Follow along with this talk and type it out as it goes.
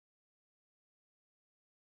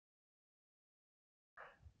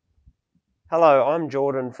Hello, I'm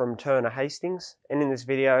Jordan from Turner Hastings, and in this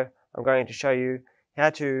video I'm going to show you how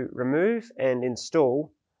to remove and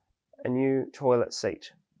install a new toilet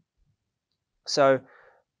seat. So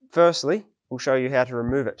firstly, we'll show you how to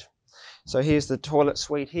remove it. So here's the toilet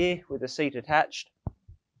suite here with the seat attached.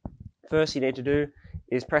 First you need to do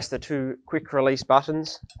is press the two quick release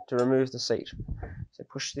buttons to remove the seat. So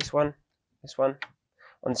push this one.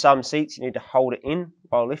 On some seats you need to hold it in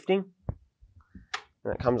while lifting,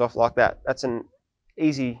 and it comes off like that. That's an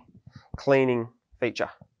easy cleaning feature.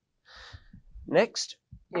 Next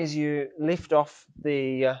is you lift off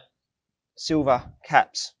the silver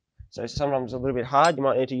caps. So sometimes a little bit hard, you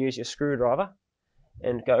might need to use your screwdriver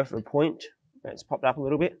and go for a point where it's popped up a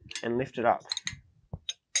little bit and lift it up.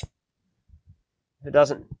 If it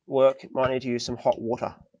doesn't work, you might need to use some hot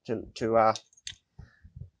water to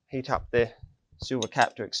heat up the silver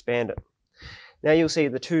cap to expand it. Now you'll see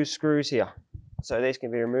the two screws here. So these can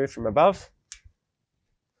be removed from above.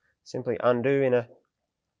 Simply undo in a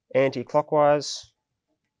anti-clockwise.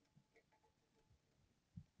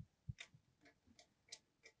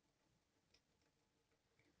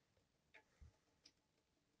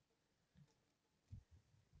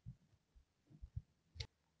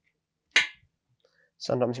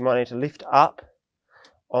 Sometimes you might need to lift up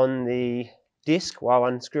on the disc while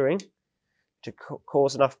unscrewing to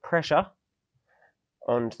cause enough pressure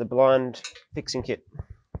onto the blind fixing kit.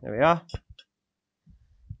 There we are.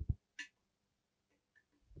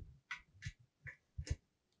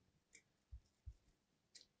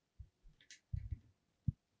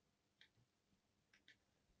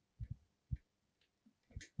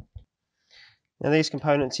 Now these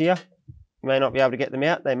components here, you may not be able to get them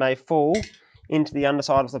out. They may fall into the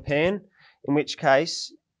underside of the pan, in which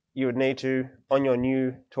case you would need to, on your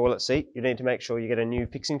new toilet seat, you need to make sure you get a new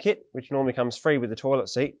fixing kit, which normally comes free with the toilet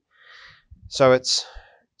seat. So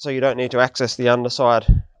you don't need to access the underside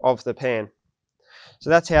of the pan. So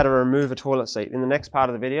that's how to remove a toilet seat. In the next part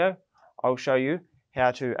of the video, I'll show you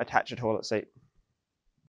how to attach a toilet seat.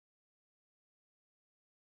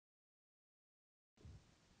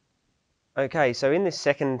 Okay, so in this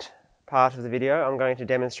second part of the video, I'm going to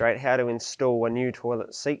demonstrate how to install a new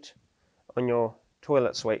toilet seat on your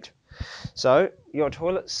toilet suite. So your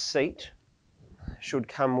toilet seat should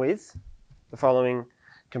come with the following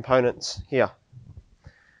components here.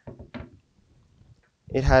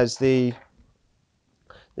 It has the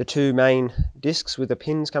two main discs with the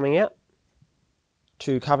pins coming out,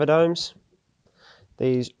 two cover domes,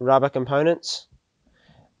 these rubber components,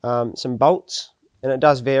 some bolts, and it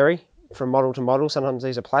does vary from model to model. Sometimes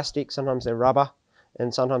these are plastic, sometimes they're rubber,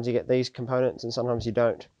 and sometimes you get these components and sometimes you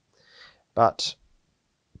don't. But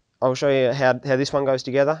I'll show you how this one goes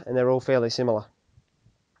together, and they're all fairly similar.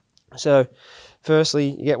 So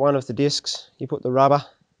firstly, you get one of the discs, you put the rubber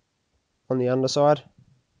on the underside,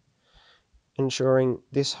 ensuring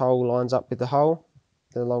this hole lines up with the hole,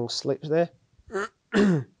 the long slit there.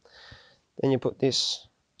 Then you put this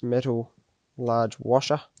metal large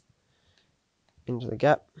washer into the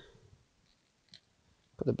gap.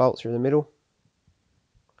 Put the bolt through the middle.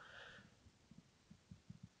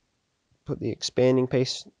 Put the expanding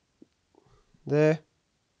piece there,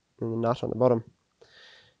 and the nut on the bottom.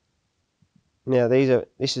 Now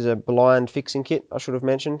this is a blind fixing kit, I should have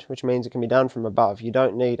mentioned, which means it can be done from above. You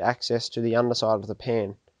don't need access to the underside of the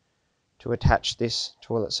pan to attach this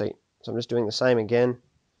toilet seat. So I'm just doing the same again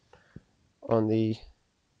on the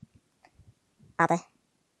other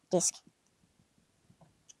disc.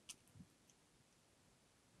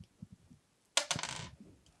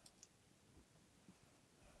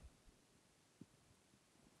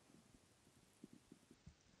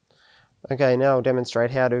 Okay, now I'll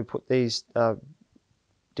demonstrate how to put these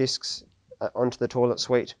discs onto the toilet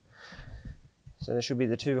suite. So there should be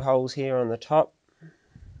the two holes here on the top.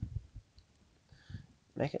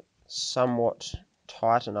 Make it somewhat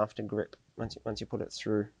tight enough to grip once you put it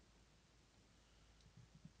through.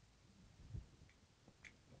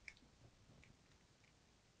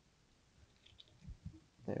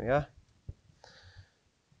 There we are.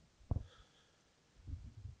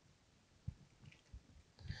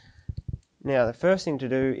 Now the first thing to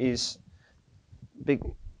do is get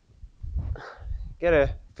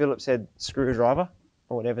a Phillips head screwdriver,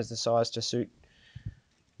 or whatever's the size to suit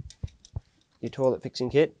your toilet fixing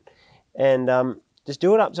kit, and just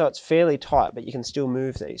do it up so it's fairly tight, but you can still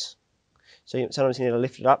move these. So sometimes you need to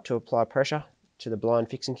lift it up to apply pressure to the blind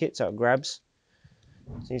fixing kit so it grabs.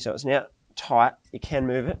 See, so it's now tight. You can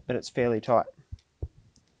move it, but it's fairly tight.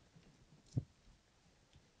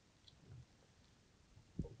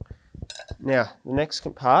 Now the next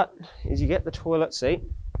part is you get the toilet seat,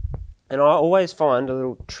 and I always find a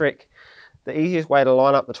little trick the easiest way to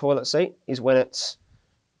line up the toilet seat is when it's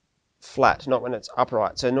flat, not when it's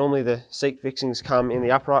upright. So normally the seat fixings come in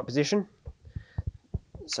the upright position.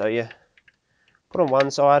 So you put on one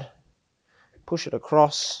side, push it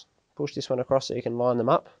across, push this one across so you can line them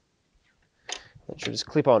up. That should just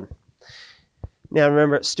clip on. Now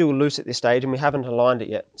remember, it's still loose at this stage and we haven't aligned it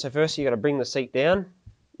yet. So first you've got to bring the seat down.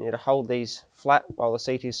 You need to hold these flat while the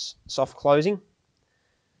seat is soft closing.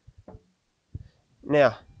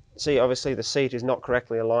 Now, see, obviously the seat is not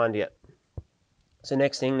correctly aligned yet. So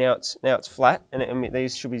next thing, now it's flat, and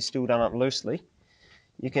these should be still done up loosely.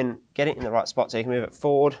 You can get it in the right spot, so you can move it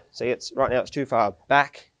forward. See, right now it's too far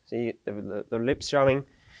back. See the lips showing.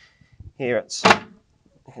 Here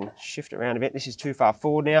you can shift it around a bit. This is too far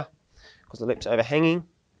forward now because the lip's overhanging.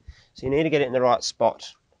 So you need to get it in the right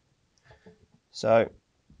spot. So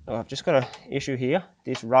I've just got an issue here.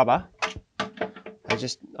 This rubber, I've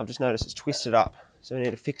just noticed it's twisted up. So we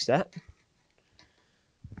need to fix that.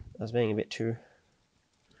 I was being a bit too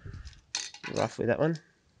rough with that one.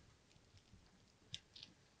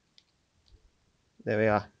 There we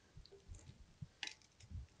are.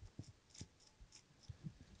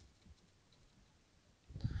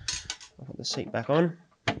 I'll put the seat back on.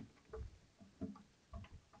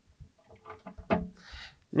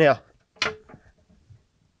 Now,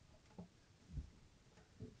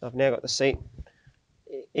 I've now got the seat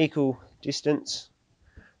equal distance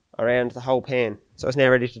around the whole pan. So it's now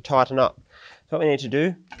ready to tighten up. So what we need to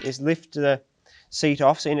do is lift the seat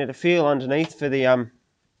off. So you need to feel underneath for the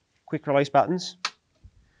quick release buttons.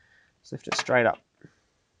 Just lift it straight up.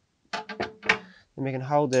 Then we can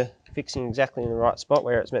hold the fixing exactly in the right spot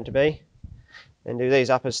where it's meant to be. And do these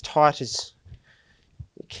up as tight as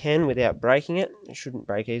you can without breaking it. It shouldn't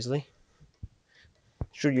break easily.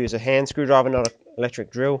 Should use a hand screwdriver, not an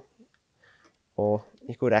electric drill. Or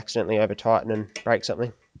you could accidentally over tighten and break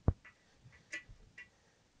something.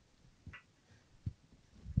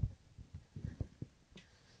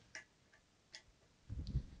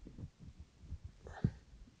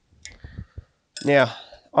 Now,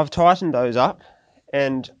 I've tightened those up,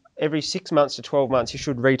 and every 6 months to 12 months you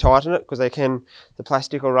should retighten it because the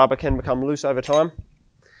plastic or rubber can become loose over time.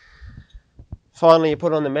 Finally, you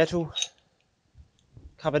put on the metal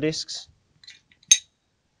cover discs,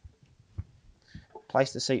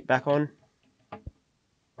 place the seat back on.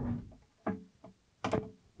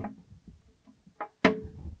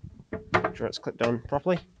 Make sure it's clipped on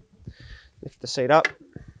properly. Lift the seat up,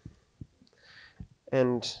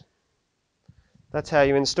 and that's how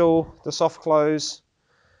you install the soft close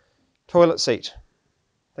toilet seat.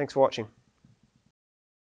 Thanks for watching.